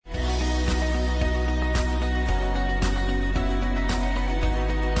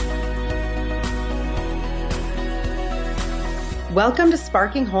Welcome to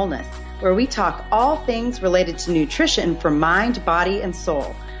Sparking Wholeness, where we talk all things related to nutrition for mind, body, and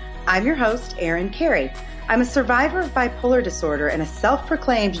soul. I'm your host, Erin Carey. I'm a survivor of bipolar disorder and a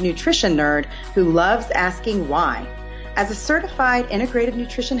self-proclaimed nutrition nerd who loves asking why. As a certified integrative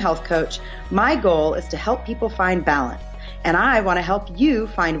nutrition health coach, my goal is to help people find balance, and I want to help you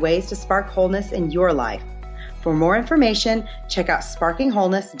find ways to spark wholeness in your life. For more information, check out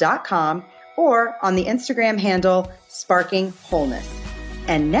sparkingwholeness.com or on the Instagram handle, Sparking Wholeness.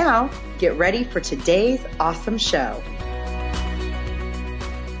 And now, get ready for today's awesome show.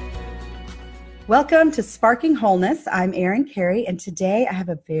 Welcome to Sparking Wholeness. I'm Erin Carey, and today I have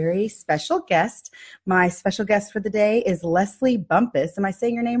a very special guest. My special guest for the day is Leslie Bumpus. Am I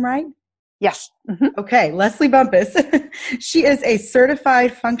saying your name right? Yes. Mm-hmm. Okay, Leslie Bumpus. She is a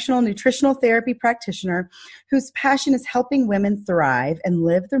certified functional nutritional therapy practitioner whose passion is helping women thrive and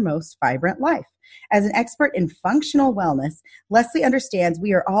live their most vibrant life. As an expert in functional wellness, Leslie understands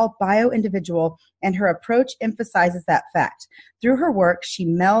we are all bio-individual, and her approach emphasizes that fact. Through her work, she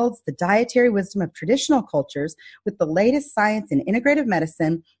melds the dietary wisdom of traditional cultures with the latest science in integrative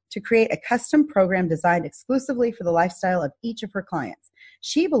medicine to create a custom program designed exclusively for the lifestyle of each of her clients.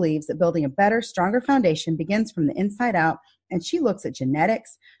 She believes that building a better, stronger foundation begins from the inside out, and she looks at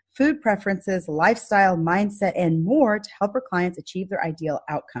genetics, food preferences, lifestyle, mindset, and more to help her clients achieve their ideal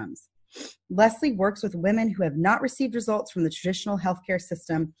outcomes. Leslie works with women who have not received results from the traditional healthcare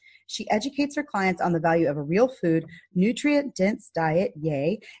system. She educates her clients on the value of a real food, nutrient-dense diet,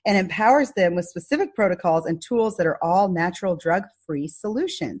 yay, and empowers them with specific protocols and tools that are all natural, drug-free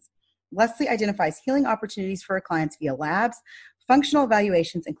solutions. Leslie identifies healing opportunities for her clients via labs, functional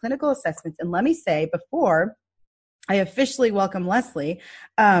evaluations, and clinical assessments. And let me say, before I officially welcome Leslie,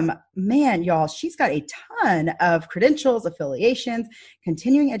 man, y'all, she's got a ton of credentials, affiliations,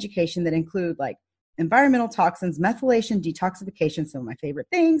 continuing education that include like environmental toxins, methylation, detoxification, some of my favorite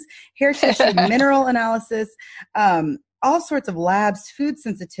things, hair tissue, mineral analysis, all sorts of labs, food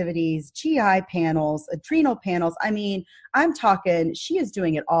sensitivities, GI panels, adrenal panels. I mean, I'm talking, she is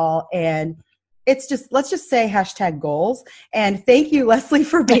doing it all. And it's just, let's just say #goals. And thank you, Leslie,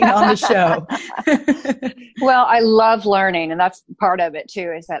 for being on the show. Well, I love learning. And that's part of it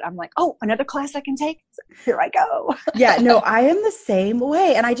too, is that I'm like, oh, another class I can take. Here I go. Yeah, no, I am the same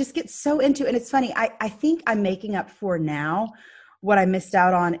way. And I just get so into it. And it's funny. I think I'm making up for now what I missed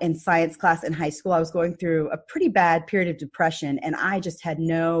out on in science class in high school. I was going through a pretty bad period of depression, and I just had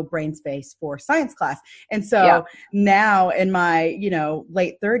no brain space for science class. And so now in my,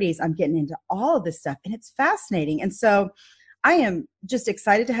 late 30s, I'm getting into all of this stuff, and it's fascinating. And so I am just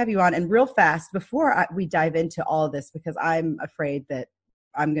excited to have you on. And real fast, before we dive into all of this, because I'm afraid that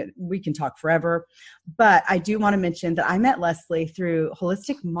we can talk forever, but I do want to mention that I met Leslie through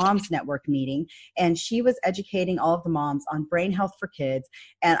Holistic Moms Network meeting, and she was educating all of the moms on brain health for kids.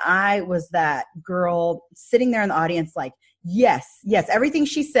 And I was that girl sitting there in the audience, like, yes, everything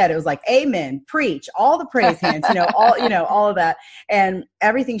she said, it was like, amen, preach, all the praise hands, all of that. And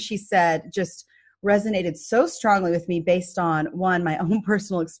everything she said just resonated so strongly with me based on, one, my own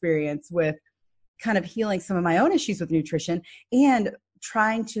personal experience with kind of healing some of my own issues with nutrition, and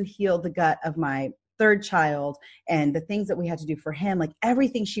trying to heal the gut of my third child and the things that we had to do for him. Like,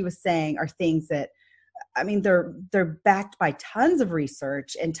 everything she was saying are things that, I mean, they're backed by tons of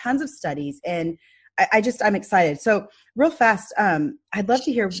research and tons of studies. And I'm excited. So real fast, I'd love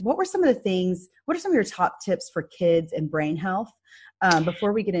to hear, what are some of your top tips for kids and brain health?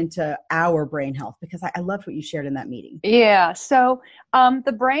 Before we get into our brain health, because I loved what you shared in that meeting. Yeah. So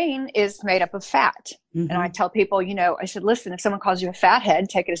the brain is made up of fat. Mm-hmm. And I tell people, I should listen. If someone calls you a fathead,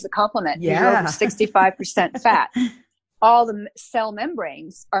 take it as a compliment. Yeah. You're over 65% fat. All the cell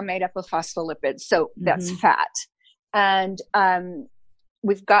membranes are made up of phospholipids. So that's fat. And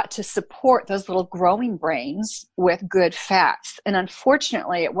we've got to support those little growing brains with good fats. And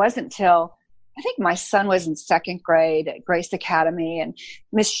unfortunately, it wasn't till I think my son was in second grade at Grace Academy, and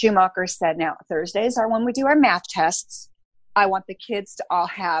Miss Schumacher said, now Thursdays are when we do our math tests. I want the kids to all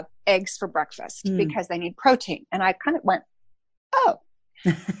have eggs for breakfast because they need protein. And I kind of went, oh,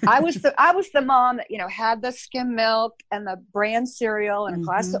 I was the mom that, had the skim milk and the bran cereal and a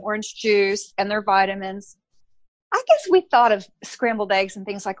glass of orange juice and their vitamins. I guess we thought of scrambled eggs and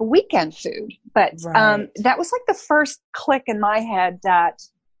things like a weekend food, but that was like the first click in my head that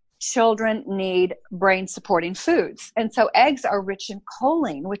children need brain supporting foods. And so eggs are rich in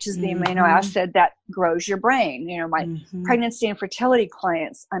choline, which is the amino acid that grows your brain. My pregnancy and fertility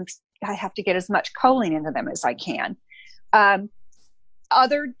clients, I have to get as much choline into them as I can.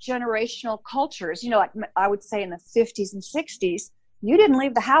 Other generational cultures, like I would say in the 50s and 60s, you didn't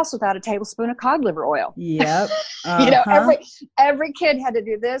leave the house without a tablespoon of cod liver oil. Yep. Every kid had to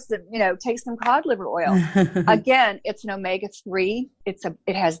do this and, take some cod liver oil. Again, it's an omega-3.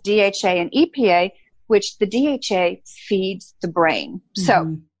 It has DHA and EPA, which the DHA feeds the brain. Mm-hmm.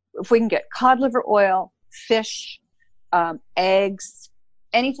 So if we can get cod liver oil, fish, eggs,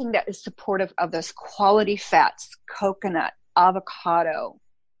 anything that is supportive of those quality fats, coconut, avocado,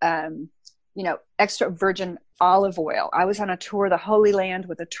 extra virgin olive oil. I was on a tour of the Holy Land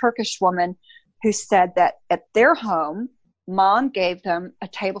with a Turkish woman who said that at their home, mom gave them a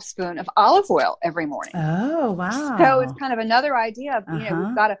tablespoon of olive oil every morning. Oh, wow. So it's kind of another idea of,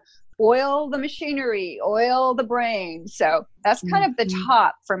 we've got to oil the machinery, oil the brain. So that's kind of the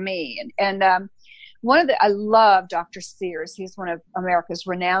top for me. And I love Dr. Sears. He's one of America's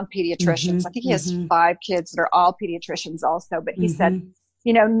renowned pediatricians. I think he has 5 kids that are all pediatricians also, but he said,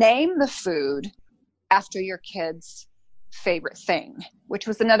 name the food after your kid's favorite thing, which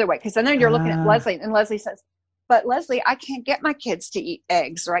was another way. Because then you're looking at Leslie, and Leslie says, but Leslie, I can't get my kids to eat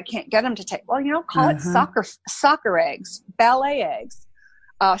eggs, or I can't get them to take, call it soccer eggs, ballet eggs,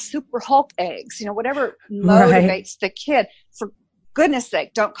 Super Hulk eggs, whatever motivates the kid. For goodness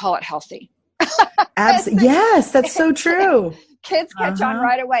sake, don't call it healthy. Yes, that's so true. Kids catch on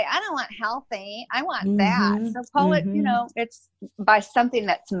right away. I don't want healthy. I want that. So call it, it's by something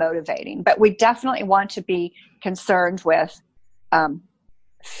that's motivating. But we definitely want to be concerned with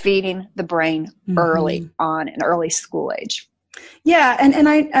feeding the brain early on in early school age. Yeah. And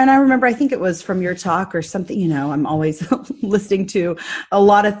I remember, I think it was from your talk or something, I'm always listening to a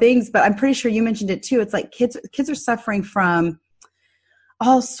lot of things, but I'm pretty sure you mentioned it too. It's like kids are suffering from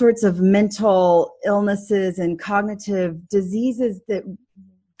all sorts of mental illnesses and cognitive diseases that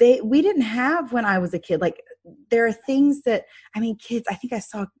we didn't have when I was a kid. Like there are things that, kids, I think I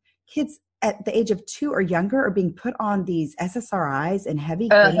saw kids at the age of 2 or younger are being put on these SSRIs and heavy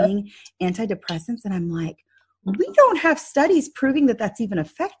hitting antidepressants. And I'm like, we don't have studies proving that that's even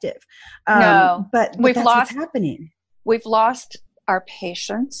effective. No, but that's what's happening. We've lost our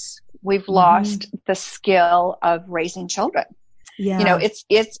patience. We've lost the skill of raising children. Yeah.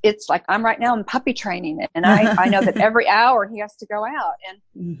 It's like I'm right now in puppy training, and I know that every hour he has to go out,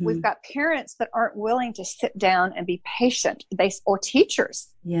 and we've got parents that aren't willing to sit down and be patient. Or teachers.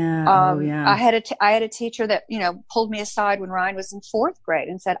 Yeah. I had a teacher that, pulled me aside when Ryan was in 4th grade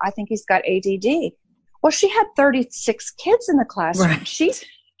and said, I think he's got ADD. Well, she had 36 kids in the classroom. Right.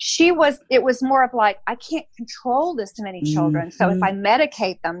 It was more of like, I can't control this many children. So if I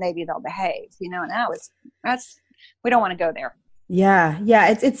medicate them, maybe they'll behave, and now we don't want to go there. Yeah.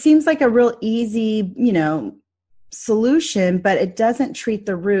 It seems like a real easy, solution, but it doesn't treat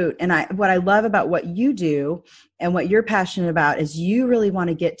the root. And what I love about what you do and what you're passionate about is you really want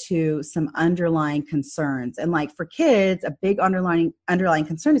to get to some underlying concerns. And like for kids, a big underlying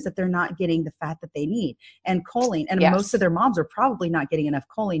concern is that they're not getting the fat that they need and choline. And most of their moms are probably not getting enough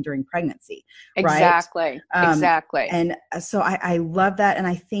choline during pregnancy. Exactly. Right? Exactly. And so I love that. And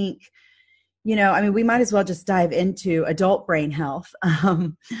I think, we might as well just dive into adult brain health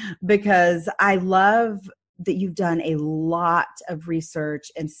because I love that you've done a lot of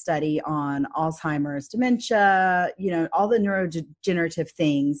research and study on Alzheimer's, dementia, all the neurodegenerative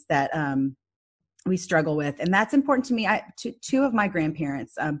things that we struggle with. And that's important to me. Two of my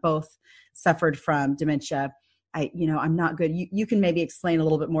grandparents both suffered from dementia. I'm not good. You can maybe explain a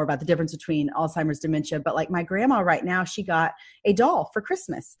little bit more about the difference between Alzheimer's, dementia, but like my grandma right now, she got a doll for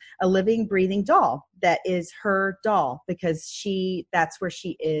Christmas, a living, breathing doll that is her doll because that's where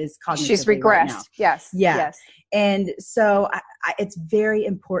she is cognitively. She's regressed. Right now. Yes. Yeah. Yes. And so it's very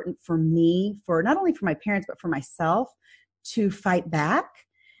important for me, for not only for my parents, but for myself to fight back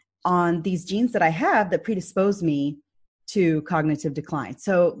on these genes that I have that predispose me to cognitive decline.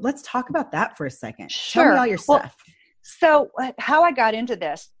 So let's talk about that for a second. Sure. Tell me all your stuff. So how I got into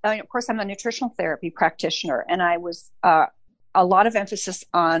this, of course, I'm a nutritional therapy practitioner, and I was a lot of emphasis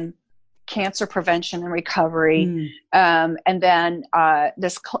on cancer prevention and recovery. And then I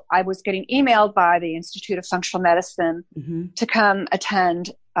was getting emailed by the Institute of Functional Medicine to come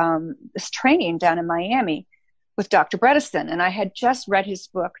attend this training down in Miami with Dr. Bredesen. And I had just read his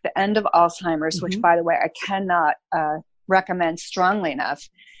book, The End of Alzheimer's, which, by the way, I cannot recommend strongly enough.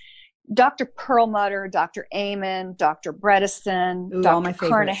 Dr. Perlmutter, Dr. Amen, Dr. Bredesen, Dr.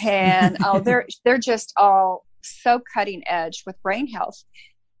 Carnahan. They're just all so cutting edge with brain health.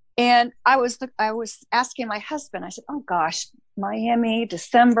 And I was asking my husband, I said, oh gosh, Miami,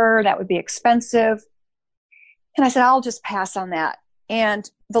 December, that would be expensive. And I said, I'll just pass on that. And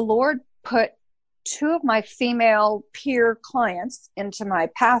the Lord put 2 of my female peer clients into my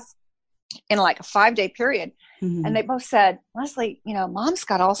path in like a 5-day period. Mm-hmm. And they both said, Leslie, mom's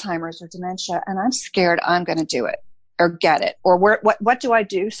got Alzheimer's or dementia, and I'm scared I'm going to do it or get it. Or what do I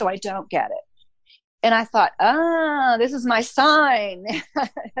do so I don't get it? And I thought, this is my sign,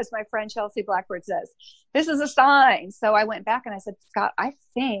 as my friend Chelsea Blackbird says. This is a sign. So I went back and I said, Scott, I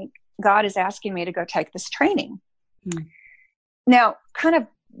think God is asking me to go take this training. Mm. Now, kind of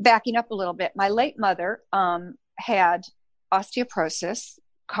backing up a little bit, my late mother had osteoporosis,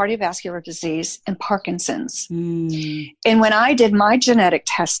 cardiovascular disease, and Parkinson's. Mm. And when I did my genetic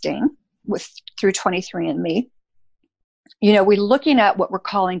testing through 23andMe, we're looking at what we're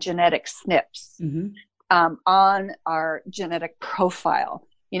calling genetic SNPs mm-hmm. On our genetic profile.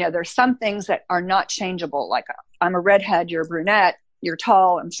 There's some things that are not changeable, like I'm a redhead, you're a brunette, you're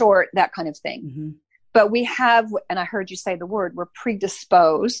tall, I'm short, that kind of thing. Mm-hmm. But we have, and I heard you say the word, we're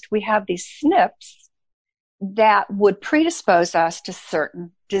predisposed. We have these SNPs that would predispose us to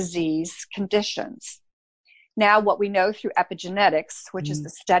certain disease conditions. Now, what we know through epigenetics, which mm-hmm. is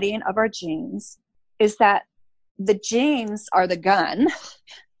the studying of our genes, is that the genes are the gun,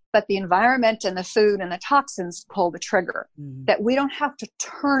 but the environment and the food and the toxins pull the trigger, mm-hmm. that we don't have to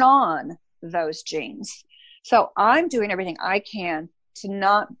turn on those genes. So I'm doing everything I can to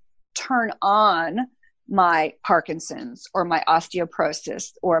not turn on my Parkinson's or my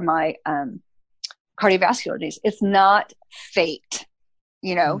osteoporosis or my cardiovascular disease. It's not fate,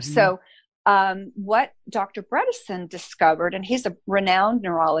 Mm-hmm. So what Dr. Bredesen discovered, and he's a renowned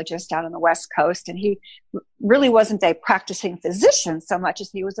neurologist out on the West Coast, and he really wasn't a practicing physician so much as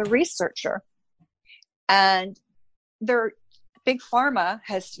he was a researcher. And Big Pharma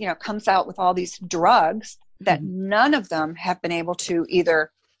has, comes out with all these drugs that mm-hmm. none of them have been able to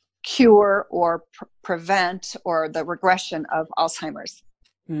either cure or prevent or the regression of Alzheimer's.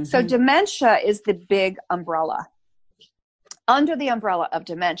 Mm-hmm. So dementia is the big umbrella. Under the umbrella of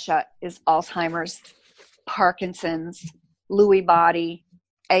dementia is Alzheimer's, Parkinson's, Lewy body,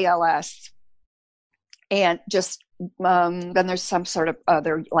 ALS, and just then there's some sort of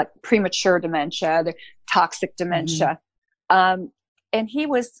other like premature dementia, the toxic dementia. Mm-hmm. And he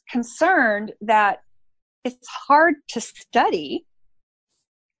was concerned that it's hard to study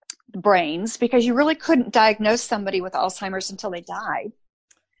brains because you really couldn't diagnose somebody with Alzheimer's until they died.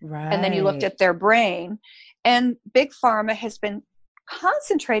 Right. And then you looked at their brain. And Big Pharma has been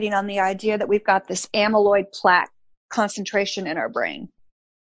concentrating on the idea that we've got this amyloid plaque concentration in our brain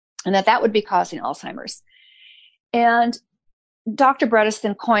and that would be causing Alzheimer's. And Dr.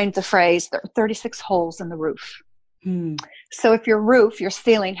 Bredesen coined the phrase, there are 36 holes in the roof. Hmm. So if your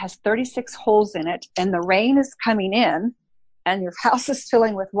ceiling has 36 holes in it and the rain is coming in and your house is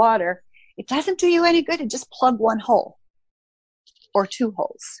filling with water, it doesn't do you any good to just plug one hole or two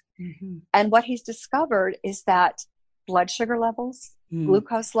holes. Mm-hmm. And what he's discovered is that blood sugar levels,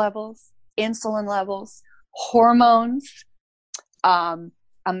 glucose levels, insulin levels, hormones,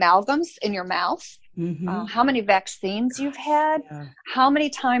 amalgams in your mouth, how many vaccines you've had, how many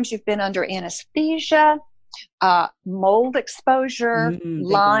times you've been under anesthesia, mold exposure,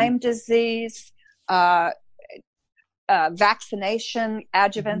 Lyme disease, vaccination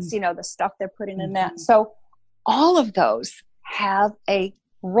adjuvants, the stuff they're putting in that. So all of those have a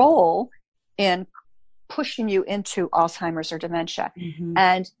role in pushing you into Alzheimer's or dementia.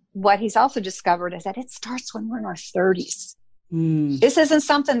 And what he's also discovered is that it starts when we're in our 30s. This isn't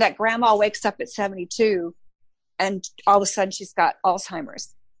something that grandma wakes up at 72 and all of a sudden she's got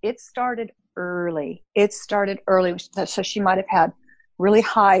Alzheimer's. It started early. So she might have had really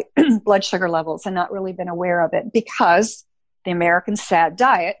high blood sugar levels and not really been aware of it because the American SAD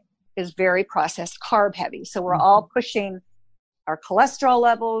diet is very processed carb heavy. So we're all pushing our cholesterol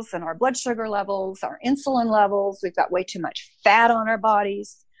levels and our blood sugar levels, our insulin levels. We've got way too much fat on our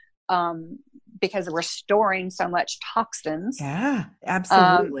bodies because we're storing so much toxins. Yeah,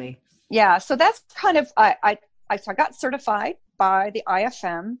 absolutely. So that's kind of, I got certified by the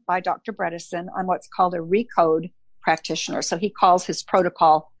IFM, by Dr. Bredesen, on what's called a RECODE practitioner. So he calls his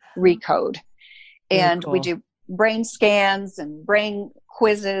protocol RECODE. And we do brain scans and brain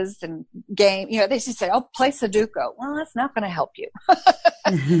quizzes and game. They just say, play Sudoku. Well, that's not going to help you.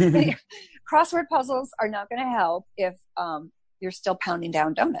 Crossword puzzles are not going to help if you're still pounding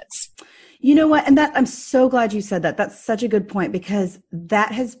down donuts. You know what? And I'm so glad you said that. That's such a good point because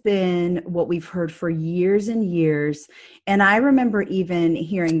that has been what we've heard for years and years. And I remember even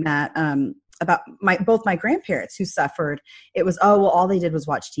hearing that about both my grandparents who suffered. It was, all they did was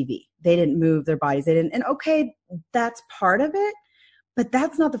watch TV. They didn't move their bodies. They didn't. And okay, that's part of it, but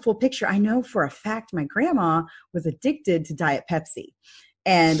that's not the full picture. I know for a fact my grandma was addicted to Diet Pepsi.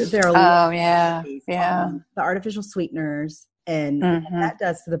 And there are the artificial sweeteners, and what that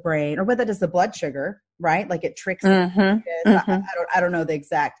does to the brain, or what that does to the blood sugar, right? Like it tricks. I don't know the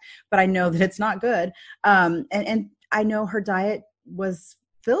exact, but I know that it's not good. And I know her diet was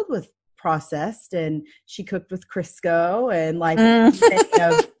filled with processed, and she cooked with Crisco, and like many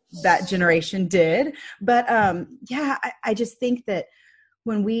of that generation did. But I just think that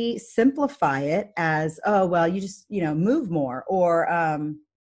when we simplify it as, oh, well, you just, move more, or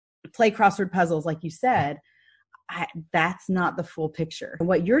play crossword puzzles, like you said, that's not the full picture.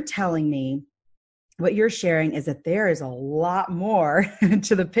 What you're telling me, what you're sharing, is that there is a lot more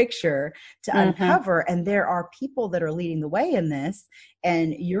to the picture to uncover. And there are people that are leading the way in this.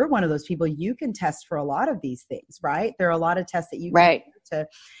 And you're one of those people. You can test for a lot of these things, right? There are a lot of tests that you can do to.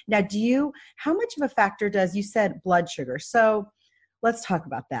 Now, how much of a factor does, you said blood sugar. So let's talk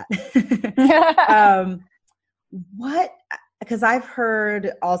about that. Because I've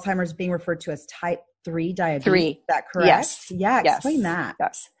heard Alzheimer's being referred to as type 3 diabetes. 3. Is that correct? Yes. Yeah. Explain that.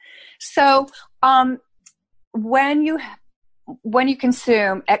 Yes. So, when you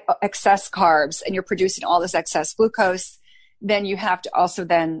consume excess carbs and you're producing all this excess glucose, then you have to also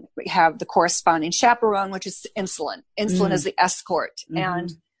then have the corresponding chaperone, which is insulin. Insulin is the escort.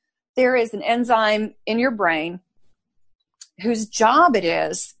 And there is an enzyme in your brain whose job it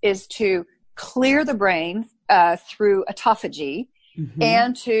is to clear the brain through autophagy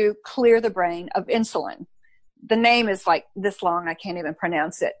and to clear the brain of insulin. The name is like this long, I can't even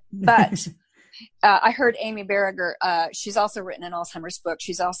pronounce it. But I heard Amy Berriger, she's also written an Alzheimer's book.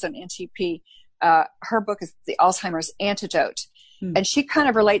 She's also an NTP. Her book is The Alzheimer's Antidote. And she kind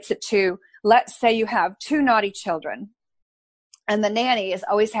of relates it to, let's say you have 2 naughty children, and the nanny is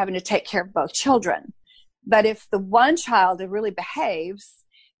always having to take care of both children. But if the one child really behaves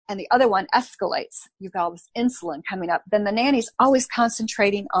and the other one escalates, you've got all this insulin coming up, then the nanny's always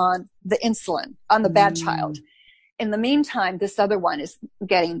concentrating on the insulin, on the bad child. In the meantime, this other one is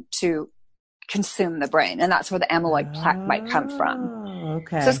getting to consume the brain, and that's where the amyloid plaque might come from.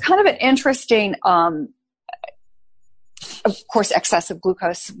 Okay. So it's kind of an interesting, of course, excessive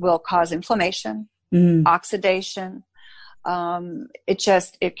glucose will cause inflammation, oxidation.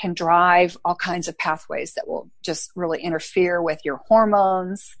 It can drive all kinds of pathways that will just really interfere with your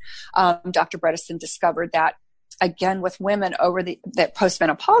hormones. Dr. Bredesen discovered that, again, with women that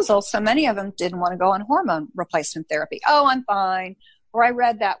postmenopausal, so many of them didn't want to go on hormone replacement therapy. Oh, I'm fine. Or I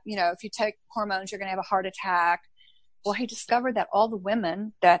read that, if you take hormones, you're going to have a heart attack. Well, he discovered that all the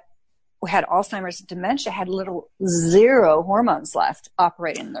women that had Alzheimer's and dementia had zero hormones left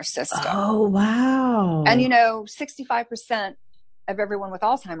operating in their system. Oh, wow. And 65% of everyone with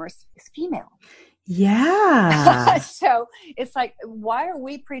Alzheimer's is female. Yeah. So it's like, why are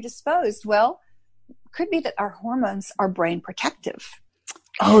we predisposed? Well, could be that our hormones are brain protective.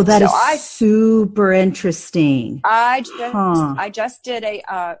 Oh, that is super interesting. I just did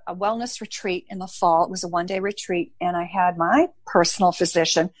a wellness retreat in the fall. It was a 1-day retreat, and I had my personal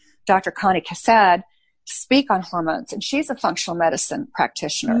physician, Dr. Connie Cassad, speak on hormones. And she's a functional medicine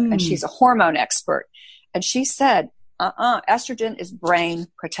practitioner, and she's a hormone expert. And she said, estrogen is brain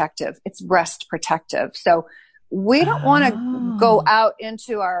protective. It's breast protective. So we don't want to go out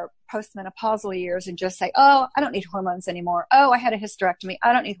into our postmenopausal years and just say, oh, I don't need hormones anymore. Oh, I had a hysterectomy.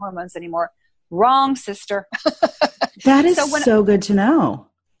 I don't need hormones anymore. Wrong, sister. That is so good to know.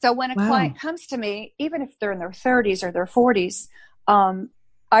 So when a client comes to me, even if they're in their 30s or their 40s,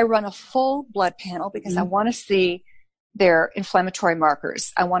 I run a full blood panel because I want to see their inflammatory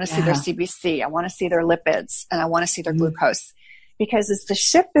markers. I want to see their CBC. I want to see their lipids, and I want to see their glucose. Because as the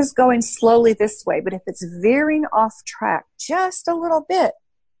ship is going slowly this way, but if it's veering off track just a little bit,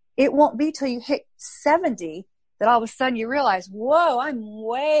 it won't be till you hit 70 that all of a sudden you realize, whoa, I'm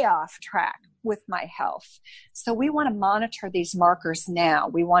way off track with my health. So we want to monitor these markers now.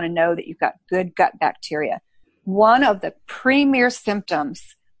 We want to know that you've got good gut bacteria. One of the premier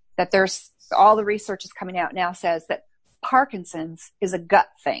symptoms that all the research is coming out now says that Parkinson's is a gut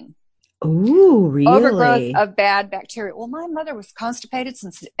thing. Ooh, really? Overgrowth of bad bacteria. Well, my mother was constipated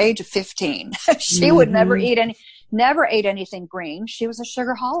since the age of 15. She would never eat anything green. She was a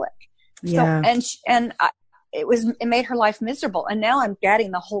sugarholic. Yeah. So, it made her life miserable. And now I'm getting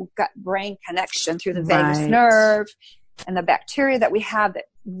the whole gut brain connection through the vagus nerve and the bacteria that we have that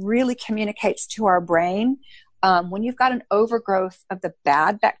really communicates to our brain. When you've got an overgrowth of the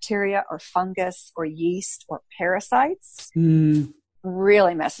bad bacteria or fungus or yeast or parasites,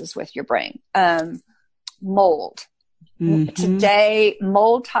 really messes with your brain. Mold. Today,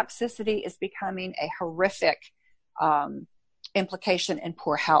 mold toxicity is becoming a horrific implication in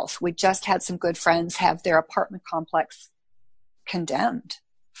poor health. We just had some good friends have their apartment complex condemned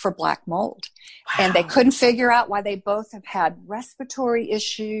for black mold. Wow. And they couldn't figure out why they both have had respiratory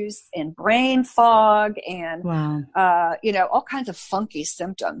issues and brain fog and, all kinds of funky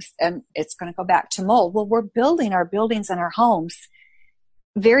symptoms. And it's going to go back to mold. Well, we're building our buildings and our homes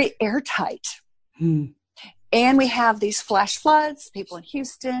very airtight. And we have these flash floods, people in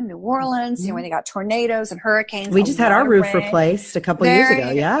Houston, New Orleans, when they got tornadoes and hurricanes. We just had our roof replaced a couple years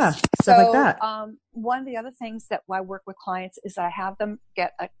ago. Yeah. Stuff like that. One of the other things that I work with clients is I have them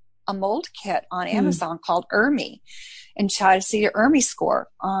get a mold kit on Amazon called ERMI and try to see your ERMI score.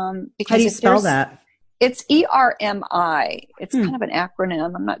 How do you spell that? It's ERMI. It's kind of an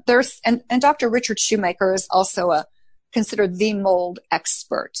acronym. And Dr. Richard Shoemaker is also considered the mold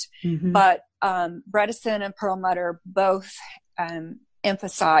expert. But Bredesen and Perlmutter both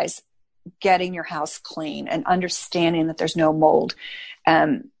emphasize getting your house clean and understanding that there's no mold.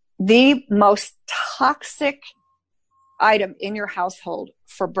 The most toxic item in your household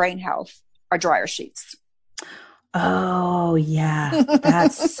for brain health are dryer sheets. Oh, yeah.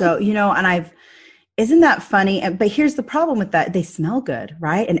 That's so, isn't that funny? But here's the problem with that. They smell good,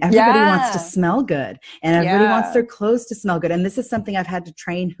 right? And everybody wants to smell good, and everybody wants their clothes to smell good. And this is something I've had to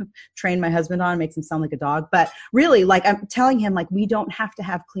train my husband on, makes him sound like a dog. But really, like, I'm telling him, like, we don't have to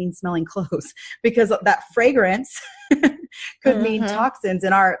have clean smelling clothes because that fragrance could mean toxins.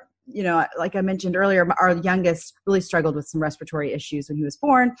 And our, like I mentioned earlier, our youngest really struggled with some respiratory issues when he was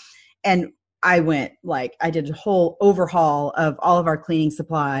born. And I did a whole overhaul of all of our cleaning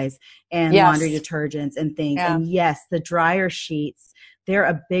supplies and laundry detergents and things. Yeah. And yes, the dryer sheets, they're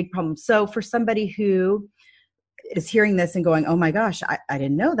a big problem. So for somebody who is hearing this and going, oh my gosh, I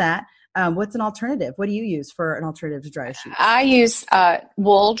didn't know that. What's an alternative? What do you use for an alternative to dryer sheets? I use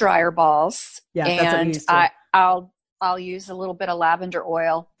wool dryer balls. Yeah, that's what we use too. I'll use a little bit of lavender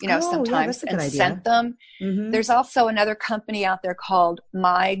oil, sometimes and scent them. There's also another company out there called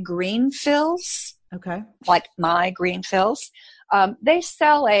My Green Fills. Okay. Like My Green Fills. They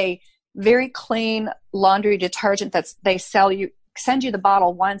sell a very clean laundry detergent send you the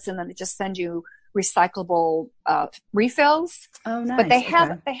bottle once and then they just send you recyclable refills. Oh, nice. But they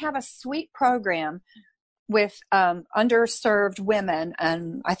have a sweet program with underserved women,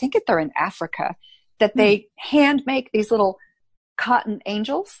 and I think they're in Africa, that they hand make these little cotton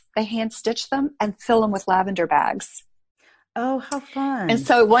angels. They hand stitch them and fill them with lavender bags. Oh, how fun. And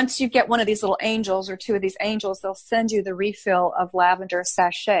so once you get one of these little angels or two of these angels, they'll send you the refill of lavender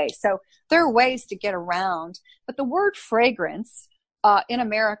sachet. So there are ways to get around. But the word fragrance in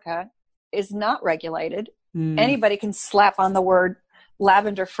America is not regulated. Anybody can slap on the word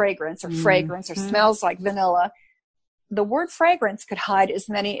lavender fragrance or fragrance or smells like vanilla. The word fragrance could hide as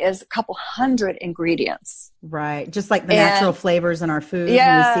many as a couple hundred ingredients. Right. Just like the natural flavors in our food. Yes,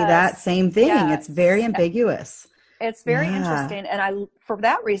 when we see that, same thing. Yes. It's very ambiguous. It's very interesting. And for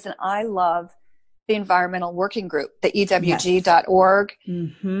that reason, I love the Environmental Working Group, the EWG.org.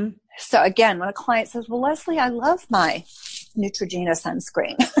 So again, when a client says, well, Leslie, I love my Neutrogena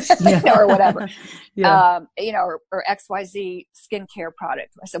sunscreen or whatever, or XYZ skincare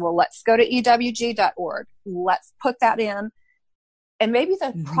product. I said, well, let's go to EWG.org. Let's put that in. And maybe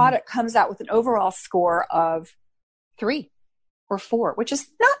the product comes out with an overall score of 3 or 4, which is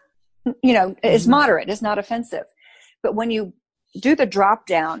not, is moderate, is not offensive. But when you do the drop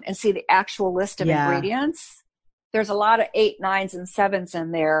down and see the actual list of ingredients, there's a lot of 8, 9s, and 7s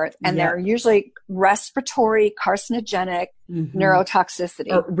in there, and they're usually respiratory, carcinogenic,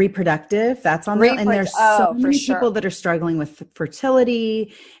 neurotoxicity. Or reproductive, that's on there. And there's so many people that are struggling with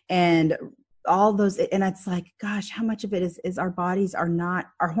fertility and all those. And it's like, gosh, how much of it is our bodies are not,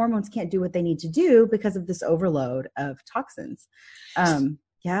 our hormones can't do what they need to do because of this overload of toxins.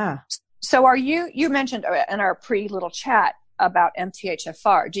 So you mentioned in our pre-little chat about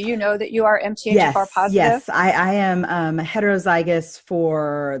MTHFR. Do you know that you are MTHFR positive? Yes, I am heterozygous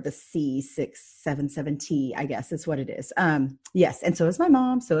for the C677T, I guess is what it is. Yes, and so is my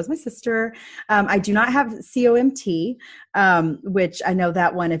mom, so is my sister. I do not have COMT, which I know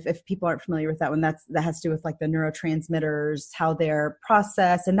that one, if people aren't familiar with that one, that has to do with like the neurotransmitters, how they're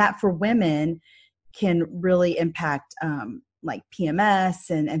processed, and that for women can really impact like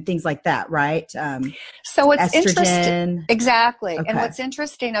PMS and things like that, right? So what's estrogen. Interesting, exactly. Okay. And what's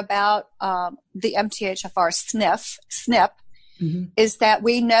interesting about the MTHFR SNP is that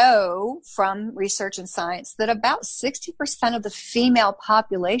we know from research and science that about 60% of the female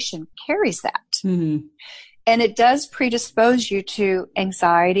population carries that. And it does predispose you to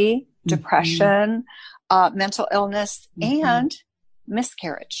anxiety, depression, mental illness, and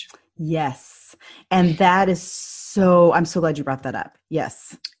miscarriage. Yes. And that is I'm so glad you brought that up.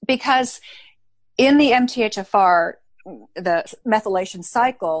 Yes. Because in the MTHFR the methylation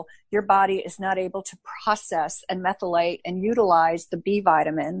cycle, your body is not able to process and methylate and utilize the B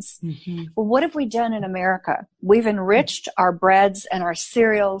vitamins. Mm-hmm. Well, what have we done in America? We've enriched our breads and our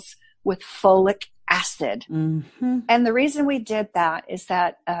cereals with folic acid. Mm-hmm. And the reason we did that is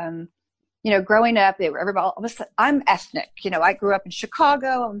that, growing up, I'm ethnic. I grew up in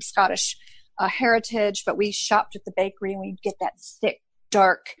Chicago. I'm Scottish heritage, but we shopped at the bakery and we'd get that thick,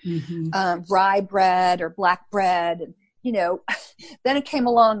 dark rye bread or black bread. And, then it came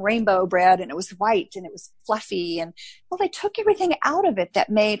along rainbow bread and it was white and it was fluffy. And they took everything out of it that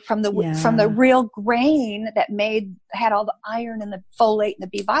made from the real grain that had all the iron and the folate and the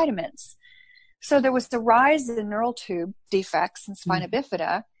B vitamins. So there was the rise in neural tube defects in spina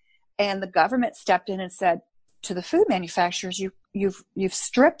bifida, and the government stepped in and said to the food manufacturers, you've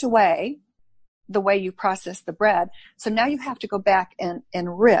stripped away the way you process the bread. So now you have to go back and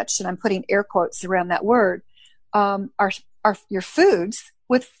enrich, and I'm putting air quotes around that word, your foods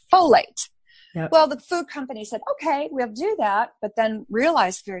with folate. Yep. Well, the food company said, okay, we'll do that, but then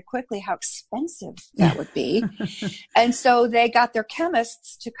realized very quickly how expensive that would be. And so they got their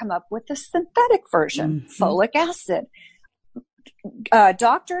chemists to come up with the synthetic version, folic acid.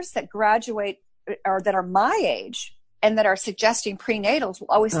 Doctors that graduate or that are my age and that are suggesting prenatals will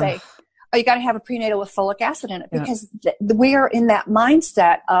always say, you got to have a prenatal with folic acid in it, because we are in that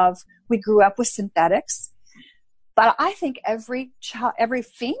mindset of we grew up with synthetics. But I think every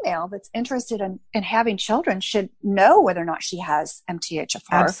female that's interested in having children should know whether or not she has MTHFR.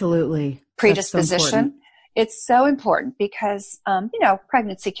 Absolutely. Predisposition. It's so important because,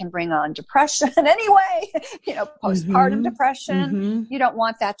 pregnancy can bring on depression anyway, postpartum depression. Mm-hmm. You don't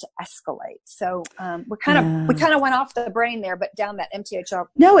want that to escalate. So, we kind of went off the brain there, but down that MTHFR.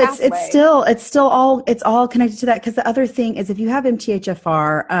 No, it's still all connected to that. Cause the other thing is if you have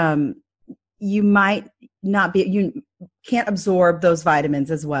MTHFR, you might not be, you can't absorb those vitamins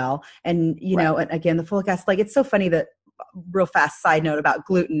as well. And, and again, the folic acid, it's so funny that, real fast side note about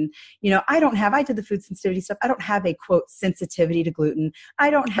gluten. I did the food sensitivity stuff. I don't have a quote sensitivity to gluten. I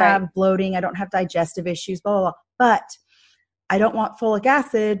don't have bloating. I don't have digestive issues, blah, blah, blah. But I don't want folic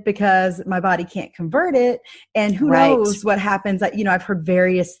acid because my body can't convert it. And who knows what happens. I've heard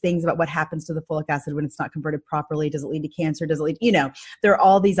various things about what happens to the folic acid when it's not converted properly. Does it lead to cancer? Does it lead, there are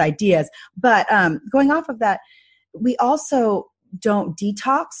all these ideas. But going off of that, we also don't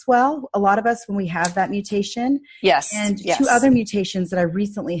detox well, a lot of us, when we have that mutation. Yes. And two other mutations that I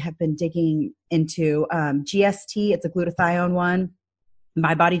recently have been digging into, GST, it's a glutathione one.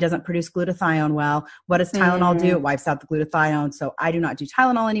 My body doesn't produce glutathione well. What does Tylenol do? It wipes out the glutathione. So I do not do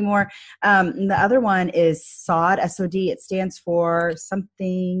Tylenol anymore. And the other one is SOD, S-O-D. It stands for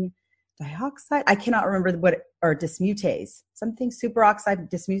something dioxide. I cannot remember or dismutase, something superoxide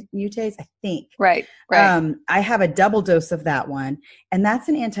dismutase, I think. Right. I have a double dose of that one. And that's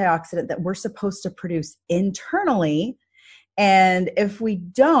an antioxidant that we're supposed to produce internally. And if we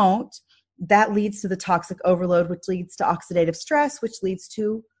don't, that leads to the toxic overload, which leads to oxidative stress, which leads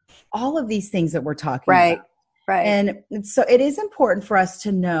to all of these things that we're talking about. Right. And so it is important for us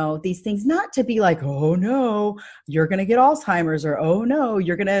to know these things, not to be like, oh no, you're going to get Alzheimer's, or, oh no,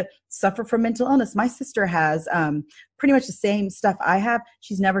 you're going to suffer from mental illness. My sister has pretty much the same stuff I have.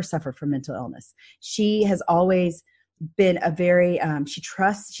 She's never suffered from mental illness. She has always been a very, she's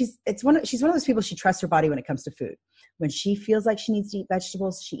one of those people, she trusts her body when it comes to food. When she feels like she needs to eat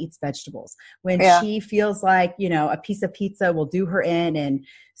vegetables, she eats vegetables. When she feels like, a piece of pizza will do her in and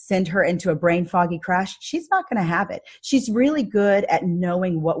send her into a brain foggy crash, she's not going to have it. She's really good at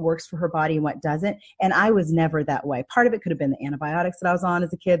knowing what works for her body and what doesn't. And I was never that way. Part of it could have been the antibiotics that I was on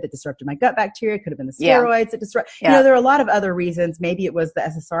as a kid that disrupted my gut bacteria. It could have been the steroids that disrupt. There are a lot of other reasons. Maybe it was the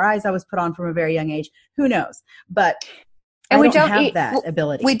SSRIs I was put on from a very young age. Who knows? But and we don't have eat that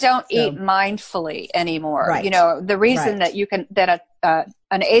ability. We don't eat mindfully anymore. Right. The reason that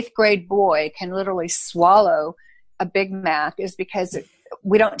an 8th grade boy can literally swallow a Big Mac is because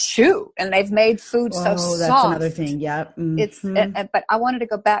we don't chew, and they've made food so soft. That's another thing. Yeah. Mm-hmm. But I wanted to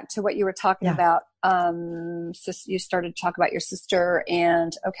go back to what you were talking about. You started to talk about your sister,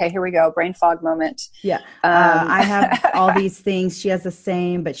 and okay, here we go. Brain fog moment. Yeah. I have all these things. She has the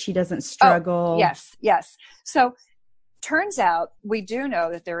same, but she doesn't struggle. Oh, yes. So, turns out we do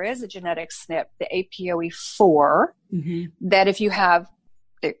know that there is a genetic SNP, the APOE4, that if you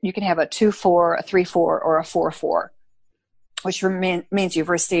can have a 2-4, a 3-4, or a 4-4, which means you've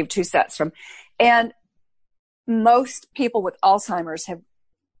received 2 sets from. And most people with Alzheimer's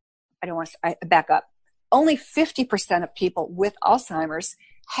I back up. Only 50% of people with Alzheimer's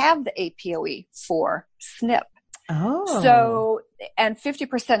have the APOE4 SNP. Oh. So, and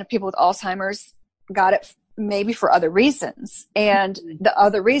 50% of people with Alzheimer's got it maybe for other reasons, and the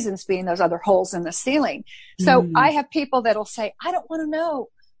other reasons being those other holes in the ceiling. So I have people that'll say, I don't want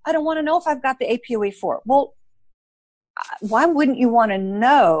to know if I've got the APOE4. Well, why wouldn't you want to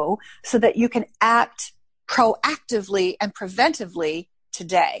know so that you can act proactively and preventively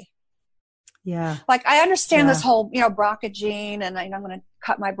today? Yeah. Like, I understand this whole, BRCA gene, and I'm going to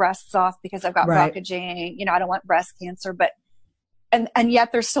cut my breasts off because I've got BRCA gene. I don't want breast cancer, but, and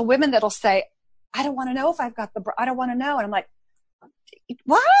yet there's still women that'll say, I don't want to know if I've got I don't want to know. And I'm like,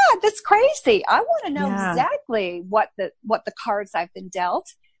 what? That's crazy. I want to know exactly what the cards I've been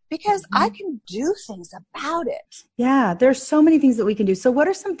dealt, because I can do things about it. Yeah. There's so many things that we can do. So what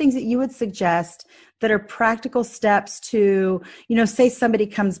are some things that you would suggest that are practical steps to, say somebody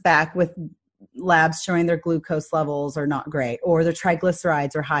comes back with labs showing their glucose levels are not great, or their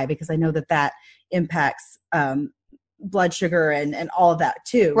triglycerides are high, because I know that impacts blood sugar and all of that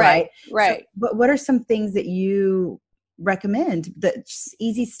too, right? Right. So, what are some things that you recommend, that just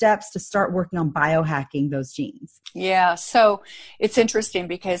easy steps to start working on biohacking those genes? Yeah. So it's interesting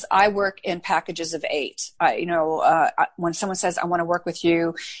because I work in packages of 8. When someone says, I want to work with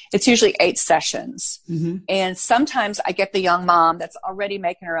you, it's usually 8 sessions. And sometimes I get the young mom that's already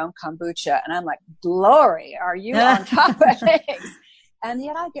making her own kombucha, and I'm like, glory, are you on top of things? And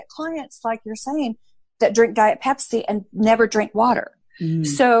yet I get clients, like you're saying, that drink Diet Pepsi and never drink water.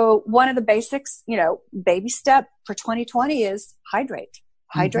 So one of the basics, baby step for 2020 is hydrate.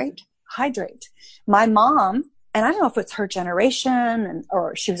 My mom, and I don't know if it's her generation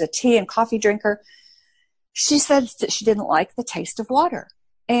or she was a tea and coffee drinker, she said that she didn't like the taste of water.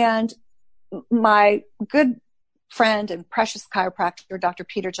 And my good friend and precious chiropractor, Dr.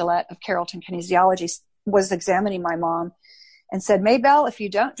 Peter Gillette of Carrollton Kinesiology, was examining my mom and said, Maybelle, if you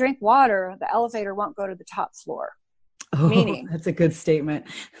don't drink water, the elevator won't go to the top floor. Oh, meaning, that's a good statement.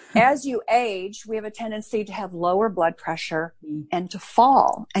 As you age, we have a tendency to have lower blood pressure and to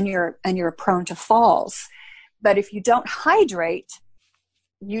fall, and you're prone to falls. But if you don't hydrate,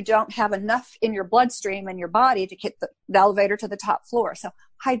 you don't have enough in your bloodstream and your body to get the elevator to the top floor. So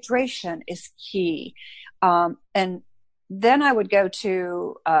hydration is key. And then I would go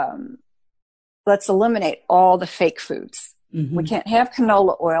to, let's eliminate all the fake foods. We can't have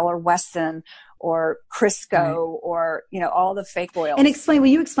canola oil or Wesson or Crisco or, all the fake oils. And will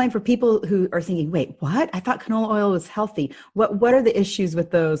you explain for people who are thinking, wait, what? I thought canola oil was healthy. What are the issues with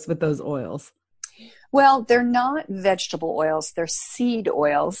those oils? Well, they're not vegetable oils. They're seed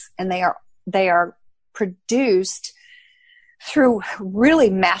oils, and they are produced through really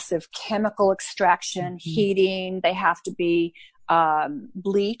massive chemical extraction, heating. They have to be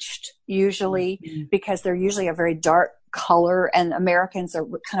bleached usually because they're usually a very dark color, and Americans are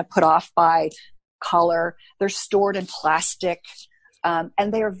kind of put off by color. They're stored in plastic,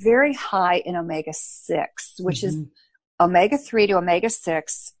 and they are very high in omega-6, which is omega-3 to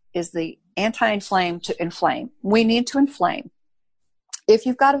omega-6 is the anti-inflammatory to inflame. We need to inflame. If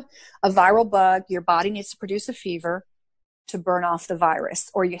you've got a viral bug, your body needs to produce a fever to burn off the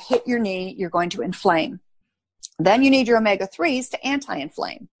virus, or you hit your knee, you're going to inflame. Then you need your omega-3s to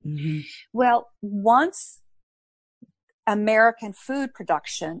anti-inflame. Well, once American food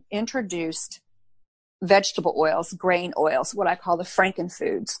production introduced vegetable oils, grain oils, what I call the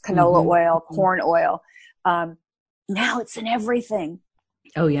frankenfoods, canola oil, corn oil, now it's in everything.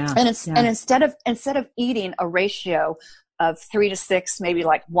 Oh yeah. And and instead of eating a ratio of 3 to 6, maybe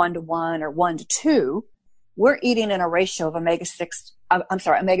like 1 to 1 or 1 to 2, we're eating in a ratio of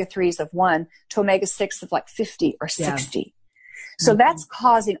omega-3s of 1 to omega-6 of like 50 or 60. So that's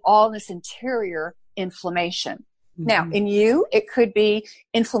causing all this interior inflammation. Now, in you, it could be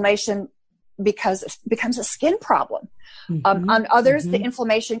inflammation because it becomes a skin problem. On others, the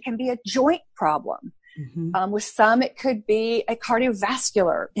inflammation can be a joint problem. With some, it could be a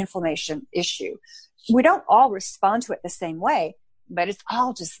cardiovascular inflammation issue. We don't all respond to it the same way, but it's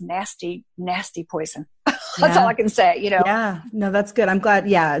all just nasty, nasty poison. That's all I can say, Yeah, no, that's good. I'm glad.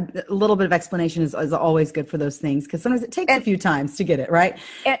 Yeah. A little bit of explanation is always good for those things, because sometimes it takes a few times to get it right.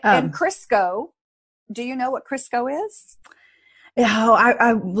 And Crisco, do you know what Crisco is? Oh,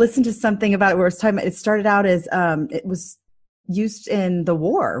 I listened to something about it where it was talking about, it started out as, it was used in the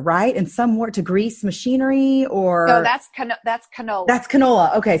war, right? And some war to grease machinery, or no, that's canola. That's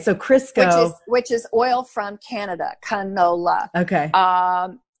canola. Okay, so Crisco, which is oil from Canada, canola. Okay.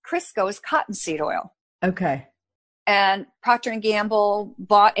 Crisco is cottonseed oil. Okay. And Procter & Gamble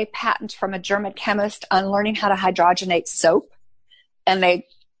bought a patent from a German chemist on learning how to hydrogenate soap, and they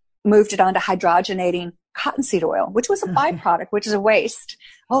moved it on to hydrogenating cottonseed oil, which was a byproduct, which is a waste.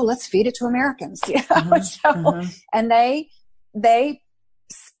 Oh, let's feed it to Americans. And they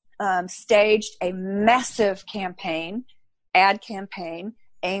staged a massive ad campaign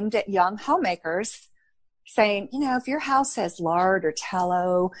aimed at young homemakers, saying, if your house has lard or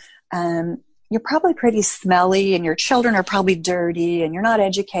tallow, you're probably pretty smelly and your children are probably dirty and you're not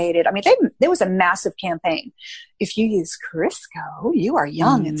educated. I mean, there was a massive campaign. If you use Crisco, you are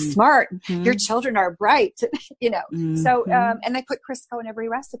young and smart. Mm-hmm. Your children are bright, Mm-hmm. So, and they put Crisco in every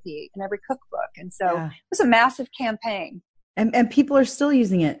recipe, in every cookbook. And so it was a massive campaign. And people are still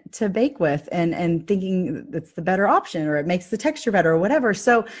using it to bake with and thinking it's the better option, or it makes the texture better or whatever.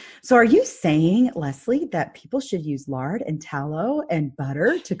 So are you saying, Leslie, that people should use lard and tallow and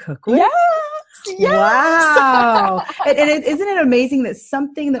butter to cook with? Yes. Wow. and isn't it amazing that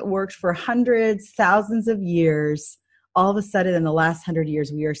something that worked for hundreds, thousands of years, all of a sudden in the last 100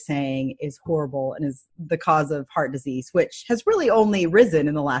 years, we are saying is horrible and is the cause of heart disease, which has really only risen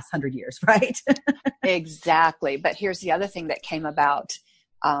in the last 100 years, right? Exactly. But here's the other thing that came about,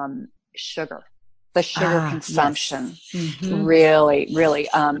 sugar. The sugar consumption. Yes. Mm-hmm. Really, really,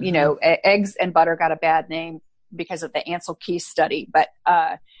 eggs and butter got a bad name because of the Ansel Keys study. But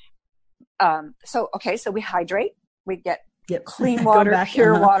so we hydrate. We get clean water,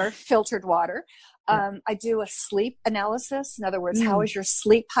 pure water, filtered water. I do a sleep analysis. In other words, how is your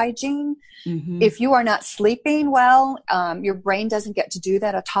sleep hygiene? Mm-hmm. If you are not sleeping well, your brain doesn't get to do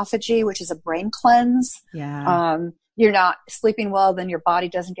that autophagy, which is a brain cleanse. Yeah. You're not sleeping well, then your body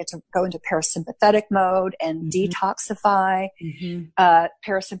doesn't get to go into parasympathetic mode and detoxify. Mm-hmm.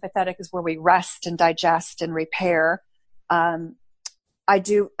 Parasympathetic is where we rest and digest and repair. I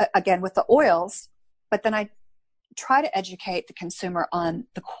do, again, with the oils, but then I try to educate the consumer on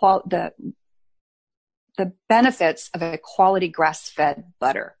the benefits of a quality grass-fed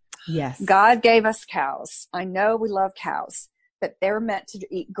butter. Yes. God gave us cows. I know we love cows, but they're meant to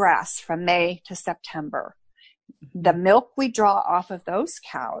eat grass from May to September. The milk we draw off of those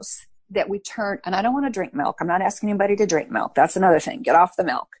cows that we turn, and I don't want to drink milk. I'm not asking anybody to drink milk. That's another thing. Get off the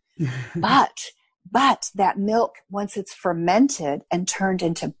milk. But that milk, once it's fermented and turned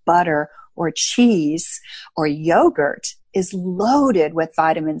into butter or cheese or yogurt, is loaded with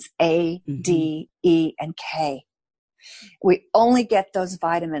vitamins A, D, E, and K. We only get those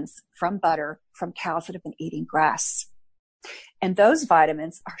vitamins from butter from cows that have been eating grass. And those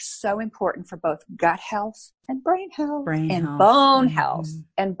vitamins are so important for both gut health and brain health and bone health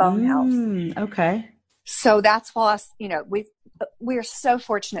and bone health. Okay. So that's why, we're so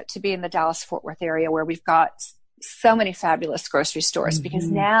fortunate to be in the Dallas-Fort Worth area where we've got so many fabulous grocery stores, because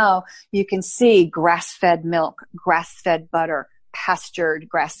now you can see grass-fed milk, grass-fed butter, pastured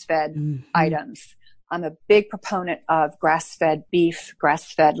grass-fed items. I'm a big proponent of grass-fed beef,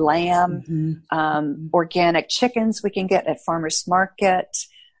 grass-fed lamb, organic chickens we can get at farmers market.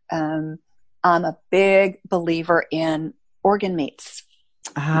 I'm a big believer in organ meats.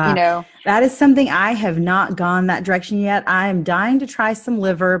 That is something I have not gone that direction yet. I am dying to try some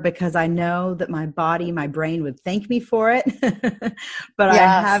liver because I know that my body, my brain would thank me for it, but I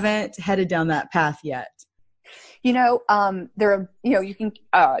haven't headed down that path yet. You can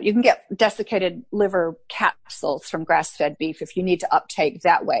get desiccated liver capsules from grass-fed beef if you need to uptake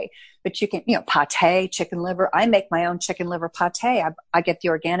that way. But you can, pate, chicken liver. I make my own chicken liver pate. I get the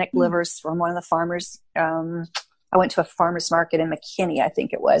organic livers from one of the farmers. I went to a farmer's market in McKinney, I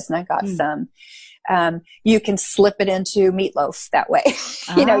think it was, and I got some. You can slip it into meatloaf that way.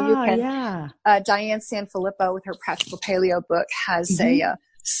 You can. Diane Sanfilippo, with her Practical Paleo book, has a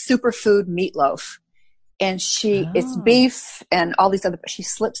superfood meatloaf. And it's beef and all these other, but she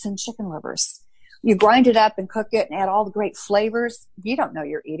slips in chicken livers. You grind it up and cook it and add all the great flavors. You don't know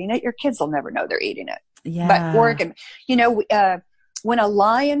you're eating it. Your kids will never know they're eating it. Yeah. But organ, when a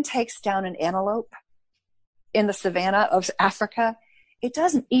lion takes down an antelope in the savannah of Africa, it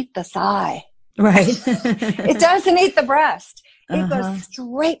doesn't eat the thigh. Right. It doesn't eat the breast. It goes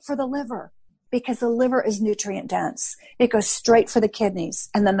straight for the liver, because the liver is nutrient dense. It goes straight for the kidneys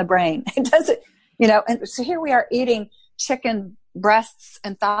and then the brain. It doesn't, and so here we are eating chicken breasts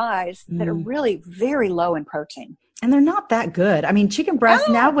and thighs that are really very low in protein. And they're not that good. I mean, chicken breasts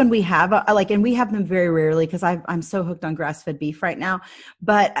now, when we have and we have them very rarely, because I'm so hooked on grass-fed beef right now.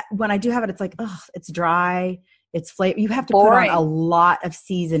 But when I do have it, it's like, it's dry. It's flavor. You have to put on a lot of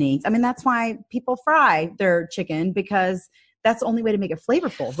seasonings. I mean, that's why people fry their chicken, because that's the only way to make it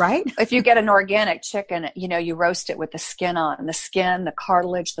flavorful, right? If you get an organic chicken, you roast it with the skin on, the skin, the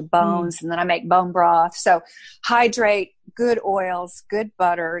cartilage, the bones, and then I make bone broth. So hydrate, good oils, good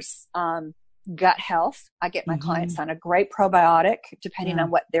butters, gut health. I get my clients on a great probiotic, depending on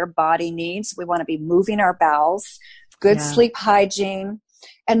what their body needs. We want to be moving our bowels, good sleep hygiene,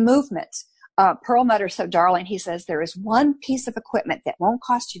 and movement. Perlmutter's so darling. He says there is one piece of equipment that won't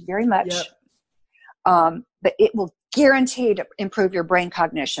cost you very much, but it will guarantee to improve your brain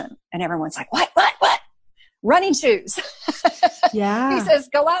cognition. And everyone's like, what? Running shoes. Yeah. He says,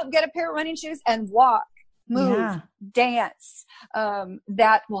 go out and get a pair of running shoes and walk, move, dance.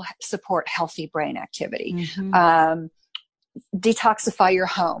 That will support healthy brain activity. Mm-hmm. Detoxify your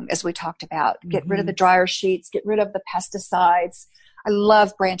home, as we talked about. Get rid of the dryer sheets, get rid of the pesticides. I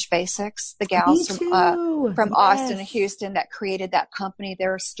love Branch Basics, the gals from Austin and Houston that created that company.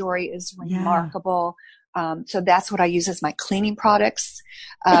 Their story is remarkable. So that's what I use as my cleaning products.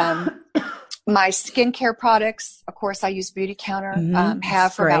 My skincare products, of course, I use Beauty Counter,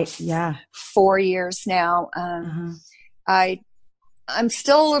 have for about 4 years now. I'm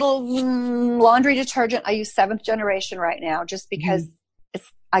still a little laundry detergent. I use 7th generation right now just because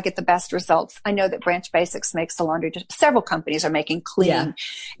I get the best results. I know that Branch Basics makes the laundry. Several companies are making clean.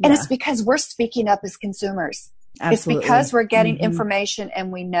 And it's because we're speaking up as consumers. Absolutely. It's because we're getting information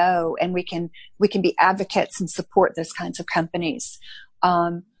and we know, and we can be advocates and support those kinds of companies.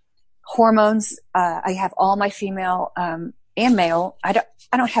 Hormones, I have all my female and male. I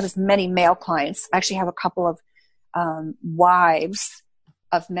don't have as many male clients. I actually have a couple of wives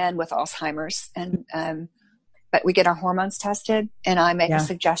of men with Alzheimer's, and but we get our hormones tested, and I make a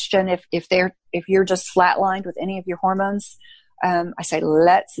suggestion if you're just flatlined with any of your hormones. I say,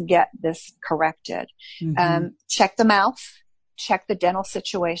 let's get this corrected. Check the mouth, check the dental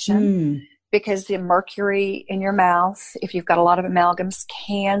situation, because the mercury in your mouth, if you've got a lot of amalgams,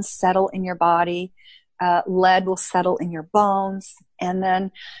 can settle in your body. Lead will settle in your bones. And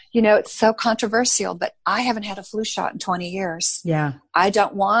then, it's so controversial, but I haven't had a flu shot in 20 years. Yeah. I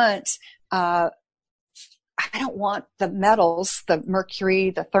don't want the metals, the mercury,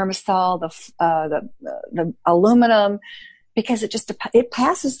 the thimerosal, the aluminum, because it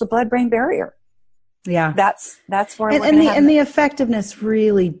passes the blood-brain barrier. Yeah. That's where and the effectiveness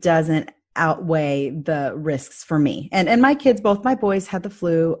really doesn't outweigh the risks for me. And my kids, both my boys had the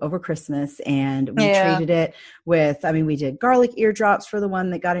flu over Christmas, and we treated it with, we did garlic eardrops for the one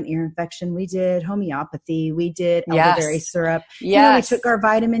that got an ear infection. We did homeopathy. We did elderberry syrup. We took our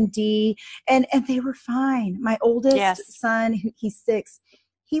vitamin D, and they were fine. My oldest son, he's 6,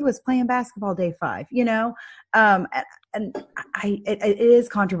 he was playing basketball day 5, and it is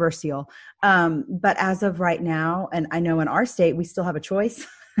controversial. But as of right now, and I know in our state, we still have a choice.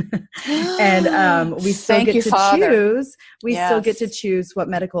 And we still get to choose. We still get to choose what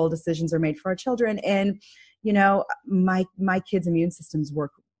medical decisions are made for our children. And my kids' immune systems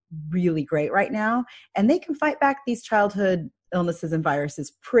work really great right now, and they can fight back these childhood illnesses and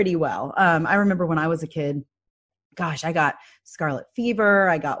viruses pretty well. I remember when I was a kid, gosh, I got scarlet fever,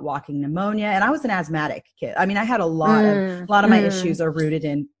 I got walking pneumonia, and I was an asthmatic kid. I had a lot of my issues are rooted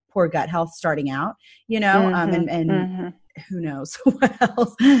in poor gut health starting out, and who knows what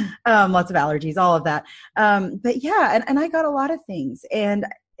else, lots of allergies, all of that. But yeah, and I got a lot of things, and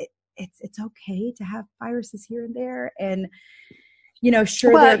it's okay to have viruses here and there. And,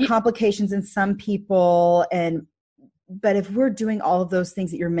 sure, there are complications in some people, but if we're doing all of those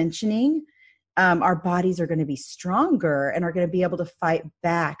things that you're mentioning, our bodies are going to be stronger and are going to be able to fight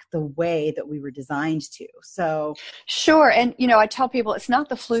back the way that we were designed to. So sure. And, I tell people it's not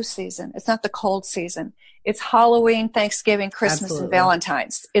the flu season. It's not the cold season. It's Halloween, Thanksgiving, Christmas, and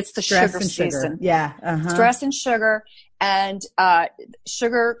Valentine's. It's the sugar season. Yeah. Stress and sugar. And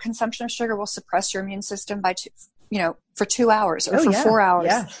consumption of sugar will suppress your immune system by for 2 hours or 4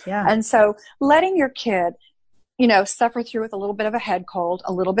 hours. Yeah. And so letting your kid, suffer through with a little bit of a head cold,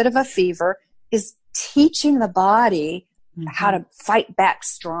 a little bit of a fever, is teaching the body how to fight back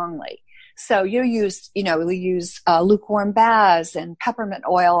strongly. So we use lukewarm baths and peppermint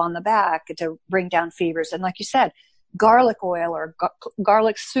oil on the back to bring down fevers. And like you said, garlic oil or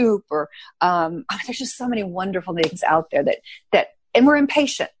garlic soup, or there's just so many wonderful things out there that and we're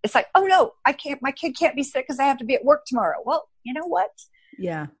impatient. It's like, oh no, my kid can't be sick because I have to be at work tomorrow. Well, you know what?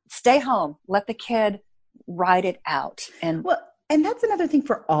 Yeah. Stay home. Let the kid ride it out. And that's another thing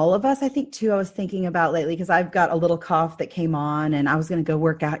for all of us, I think, too. I was thinking about lately, because I've got a little cough that came on, and I was going to go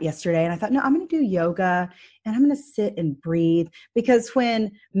work out yesterday. And I thought, no, I'm going to do yoga, and I'm going to sit and breathe. Because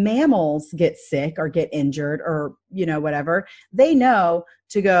when mammals get sick or get injured or, whatever, they know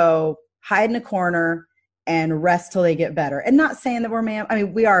to go hide in a corner and rest till they get better. And not saying that we're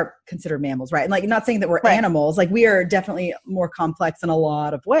we are considered mammals, right? And not saying that we're animals. We are definitely more complex in a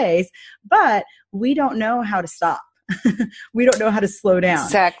lot of ways, but we don't know how to stop. We don't know how to slow down.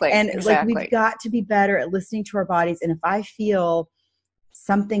 Exactly. And we've got to be better at listening to our bodies. And if I feel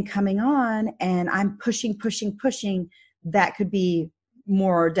something coming on and I'm pushing, that could be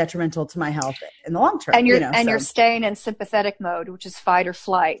more detrimental to my health in the long term. And you're staying in sympathetic mode, which is fight or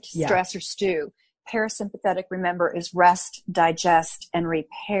flight, Yeah. stress or stew. Parasympathetic, remember, is rest, digest, and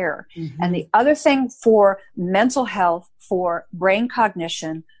repair. Mm-hmm. And the other thing for mental health, for brain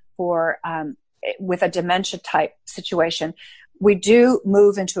cognition, for with a dementia type situation, we do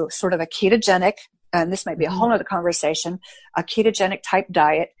move into sort of a ketogenic, and this might be a whole other conversation, a ketogenic type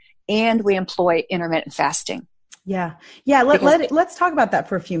diet, and we employ intermittent fasting. Yeah. Let's talk about that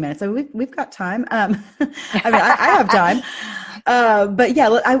for a few minutes. We've got time. I mean, I have time. But yeah,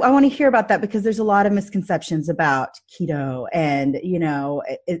 I want to hear about that because there's a lot of misconceptions about keto, and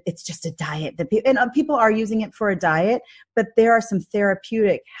it's just a diet that people are using it for a diet, but there are some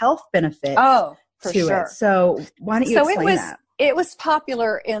therapeutic health benefits to it. So why don't you explain that? It was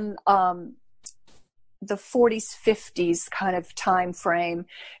popular in the 40s, 50s kind of time frame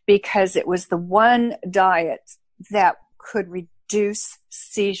because it was the one diet that could reduce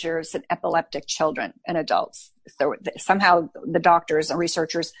seizures in epileptic children and adults. So somehow the doctors and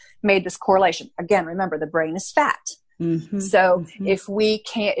researchers made this correlation. Again, remember, the brain is fat. Mm-hmm. So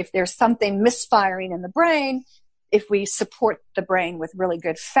if there's something misfiring in the brain, if we support the brain with really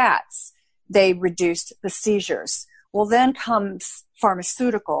good fats, they reduce the seizures. Well, then comes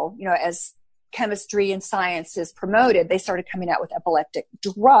pharmaceutical, as chemistry and science is promoted, they started coming out with epileptic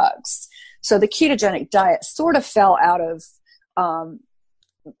drugs. So the ketogenic diet sort of fell out of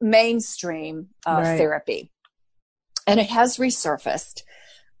mainstream therapy. And it has resurfaced.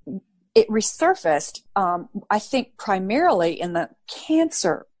 It resurfaced, I think, primarily in the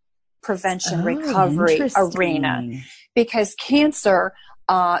cancer prevention recovery arena, because cancer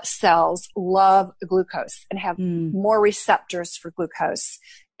cells love glucose and have more receptors for glucose.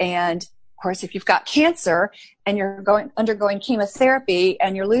 And of course, if you've got cancer and you're undergoing chemotherapy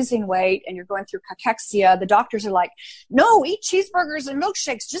and you're losing weight and you're going through cachexia, the doctors are like, no, eat cheeseburgers and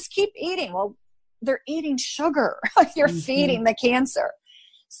milkshakes, just keep eating. Well, they're eating sugar. You're feeding the cancer.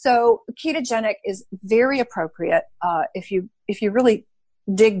 So ketogenic is very appropriate if you really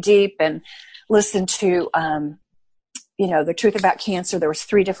dig deep and listen to The Truth About Cancer. There was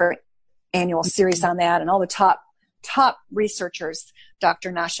 3 different annual series on that, and all the top researchers,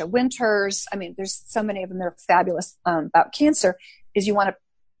 Dr. Nasha Winters. I mean, there's so many of them. They're fabulous about cancer. Is you want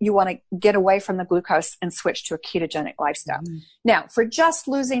to get away from the glucose and switch to a ketogenic lifestyle. Now, for just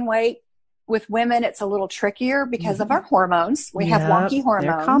losing weight, with women, it's a little trickier because of our hormones. We have wonky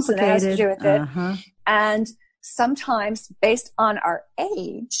hormones, and that has to do with it. And sometimes, based on our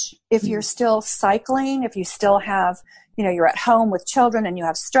age, if you're still cycling, if you still have, you're at home with children and you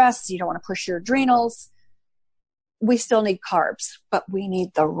have stress, you don't want to push your adrenals, we still need carbs, but we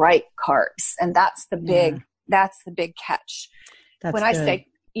need the right carbs. And that's the big catch. When I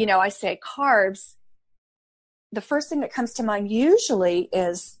say carbs, the first thing that comes to mind usually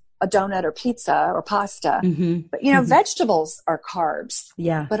is a donut or pizza or pasta. But vegetables are carbs.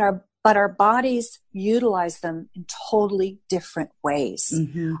 Yeah. But our bodies utilize them in totally different ways.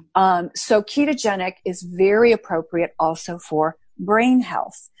 So ketogenic is very appropriate also for brain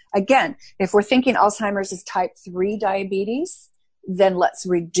health. Again, if we're thinking Alzheimer's is type 3 diabetes, then let's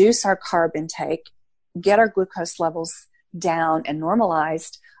reduce our carb intake, get our glucose levels down and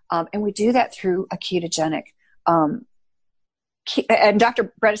normalized. And we do that through a ketogenic, and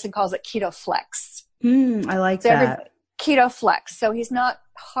Dr. Bredesen calls it keto flex. I like that. Keto flex. So he's not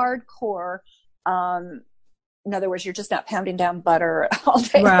hardcore. In other words, you're just not pounding down butter all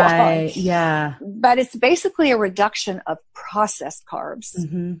day long. Right. Yeah. But it's basically a reduction of processed carbs,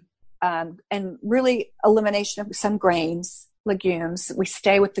 and really elimination of some grains, legumes. We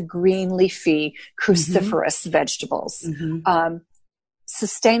stay with the green leafy cruciferous vegetables,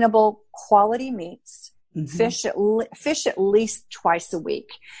 sustainable quality meats. Fish at least twice a week.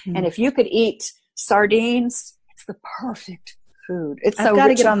 And if you could eat sardines, it's the perfect food. I've got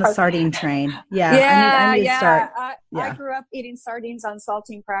to get on the sardine train. Yeah. I need to start. I grew up eating sardines on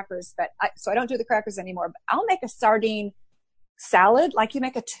saltine crackers, so I don't do the crackers anymore, but I'll make a sardine salad. Like you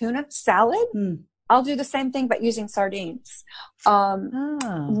make a tuna salad. I'll do the same thing, but using sardines.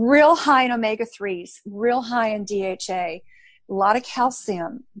 Real high in omega-3s, real high in DHA, a lot of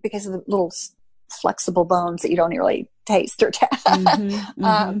calcium because of the little flexible bones that you don't really taste or taste.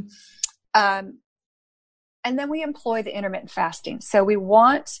 And then we employ the intermittent fasting. So we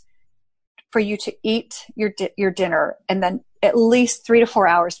want for you to eat your dinner and then at least 3 to 4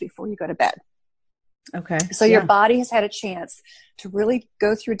 hours before you go to bed. Okay. So your body has had a chance to really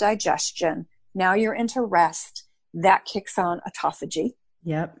go through digestion. Now you're into rest. That kicks on autophagy.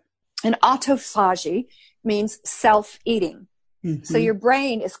 Yep. And autophagy means self-eating. So your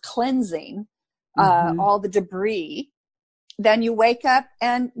brain is cleansing all the debris then you wake up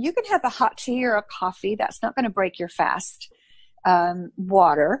and you can have a hot tea or a coffee. That's not going to break your fast.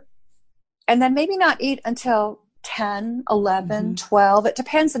 Water. And then maybe not eat until 10, 11, 12. It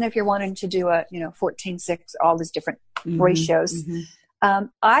depends on if you're wanting to do a, 14-6, all these different ratios.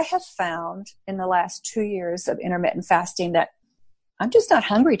 I have found in the last 2 years of intermittent fasting that I'm just not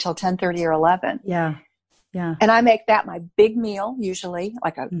hungry till 10:30 or 11. Yeah. Yeah. And I make that my big meal, usually,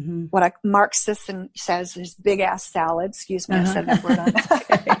 like what Mark Sisson says is big ass salad. Excuse me, I said that word on.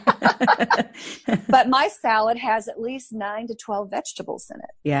 But my salad has at least 9 to 12 vegetables in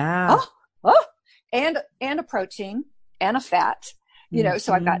it. Yeah. And a protein and a fat.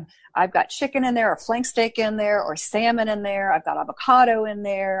 So I've got chicken in there, or flank steak in there, or salmon in there. I've got avocado in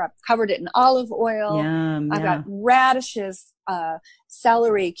there. I've covered it in olive oil. I've got radishes,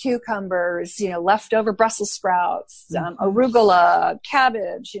 celery, cucumbers, leftover Brussels sprouts, arugula,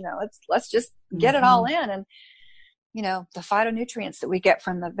 cabbage. Let's just get it all in. And the phytonutrients that we get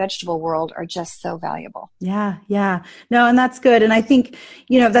from the vegetable world are just so valuable. Yeah. Yeah. No, and that's good. And I think,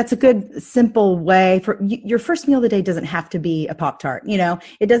 that's a good, simple way for your first meal of the day. Doesn't have to be a Pop-Tart.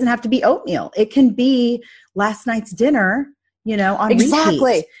 It doesn't have to be oatmeal. It can be last night's dinner, on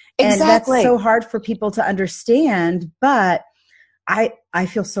repeat. And that's so hard for people to understand, but I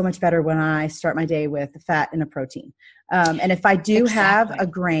feel so much better when I start my day with fat and a protein. And if I do have a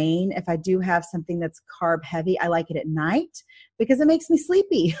grain, if I do have something that's carb heavy, I like it at night because it makes me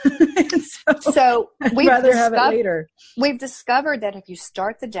sleepy. so I'd rather have it later. We've discovered that if you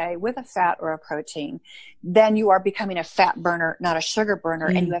start the day with a fat or a protein, then you are becoming a fat burner, not a sugar burner,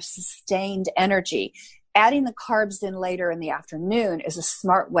 and you have sustained energy. Adding the carbs in later in the afternoon is a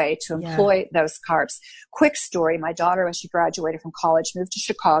smart way to employ those carbs. Quick story. My daughter, when she graduated from college, moved to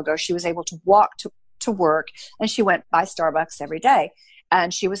Chicago. She was able to walk to work, and she went by Starbucks every day.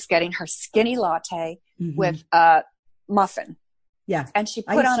 And she was getting her skinny latte with a muffin. Yeah. And she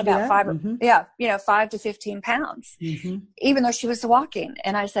put on about 5 to 15 pounds, even though she was walking.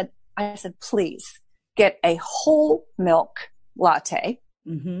 And I said, please get a whole milk latte,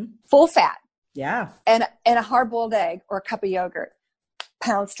 full fat. Yeah. And a hard-boiled egg or a cup of yogurt,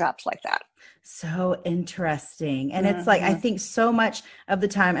 pounds dropped like that. So interesting. And it's like, I think so much of the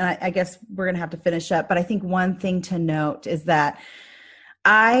time, and I guess we're going to have to finish up, but I think one thing to note is that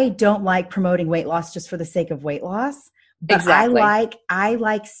I don't like promoting weight loss just for the sake of weight loss. But exactly. I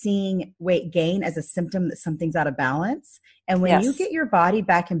like seeing weight gain as a symptom that something's out of balance. And when you get your body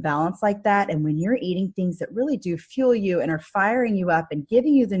back in balance like that, and when you're eating things that really do fuel you and are firing you up and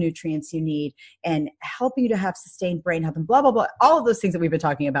giving you the nutrients you need and helping you to have sustained brain health and blah, blah, blah, all of those things that we've been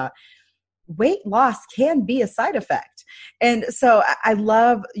talking about, weight loss can be a side effect. And so I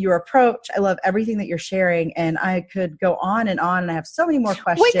love your approach. I love everything that you're sharing. And I could go on, and I have so many more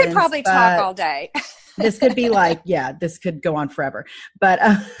questions. We could probably talk all day. This could be like, this could go on forever. But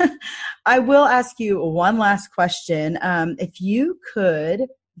I will ask you one last question. If you could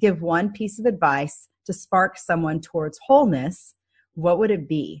give one piece of advice to spark someone towards wholeness, what would it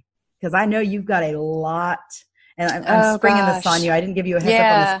be? Because I know you've got a lot, and I'm springing this on you. I didn't give you a heads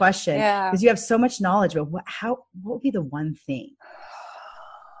up on this question because you have so much knowledge. But what would be the one thing?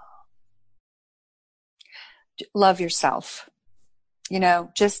 Love yourself.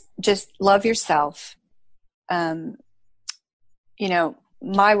 Just love yourself.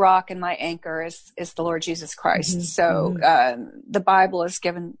 My rock and my anchor is the Lord Jesus Christ. So the Bible is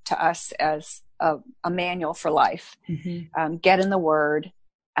given to us as a manual for life. Get in the Word.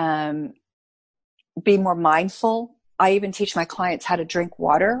 Be more mindful. I even teach my clients how to drink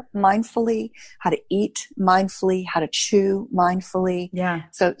water mindfully, how to eat mindfully, how to chew mindfully. Yeah.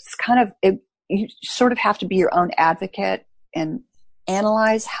 So it's kind of, you sort of have to be your own advocate and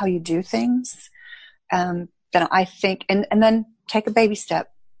analyze how you do things. Then I think, and then take a baby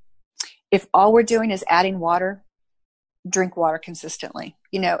step. If all we're doing is adding water, drink water consistently,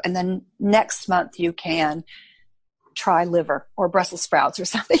 and then next month you can try liver or Brussels sprouts or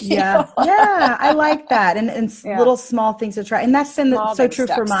something. Yeah. I like that. And little small things to try. And that's been so true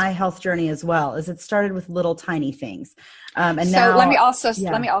for my health journey as well, is it started with little tiny things. And now let me also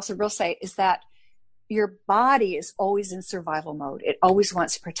say is that your body is always in survival mode. It always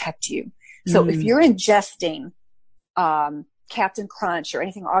wants to protect you. So if you're ingesting, Captain Crunch or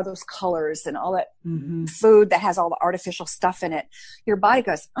anything, all those colors and all that food that has all the artificial stuff in it, your body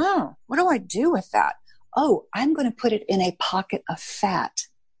goes, oh, what do I do with that? Oh, I'm going to put it in a pocket of fat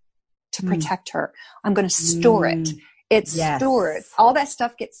to protect her. I'm going to store it. It's stored. All that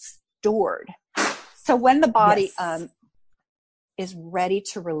stuff gets stored. So when the body is ready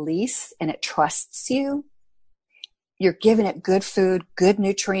to release and it trusts you, you're giving it good food, good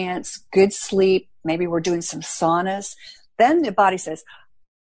nutrients, good sleep. Maybe we're doing some saunas. then the body says,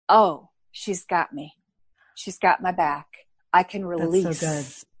 oh, she's got me. She's got my back. I can release. That's so good.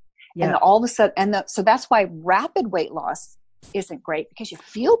 Yeah. And all of a sudden, so that's why rapid weight loss isn't great, because you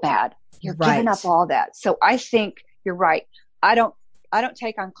feel bad. You're giving up all that. So I think you're right. I don't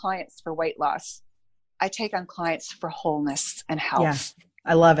take on clients for weight loss. I take on clients for wholeness and health. Yeah,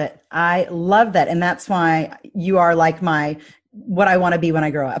 I love it. I love that. And that's why you are like what I want to be when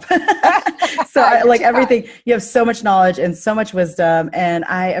I grow up. So I like everything. You have so much knowledge and so much wisdom, and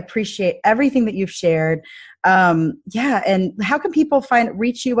I appreciate everything that you've shared. Yeah. And how can people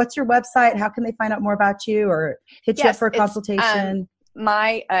reach you? What's your website? How can they find out more about you or hit you up for a consultation?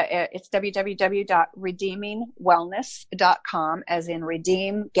 It's www.redeemingwellness.com, as in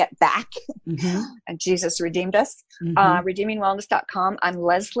redeem, get back. And Jesus redeemed us. Redeemingwellness.com. I'm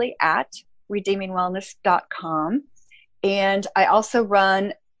Leslie at redeemingwellness.com. And I also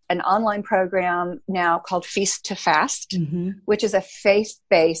run an online program now called Feast to Fast, which is a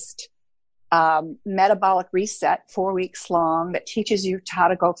faith-based metabolic reset, 4 weeks long, that teaches you how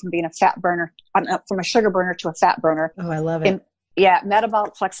to go from being a fat burner, from a sugar burner to a fat burner. Oh, I love it.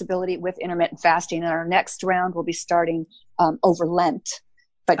 Metabolic flexibility with intermittent fasting. And our next round will be starting over Lent.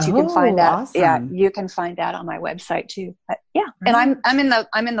 But you can find that. Awesome. Yeah, you can find that on my website too. But and I'm in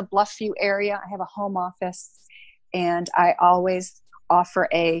the Bluffview area. I have a home office, and I always offer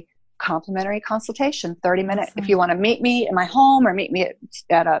a complimentary consultation, 30-minute. Awesome. If you want to meet me in my home or meet me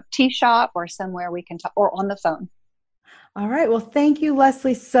at a tea shop or somewhere, we can talk, or on the phone. All right. Well, thank you,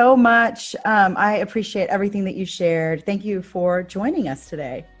 Leslie, so much. I appreciate everything that you shared. Thank you for joining us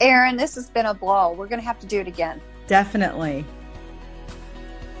today. Erin, this has been a ball. We're going to have to do it again. Definitely.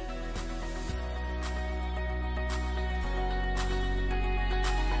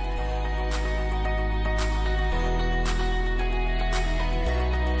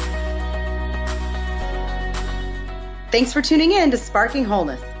 Thanks for tuning in to Sparking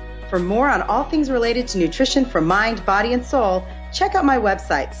Wholeness. For more on all things related to nutrition for mind, body, and soul, check out my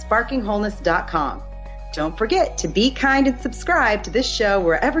website, sparkingwholeness.com. Don't forget to be kind and subscribe to this show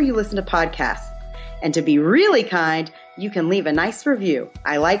wherever you listen to podcasts. And to be really kind, you can leave a nice review.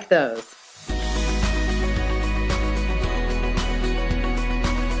 I like those.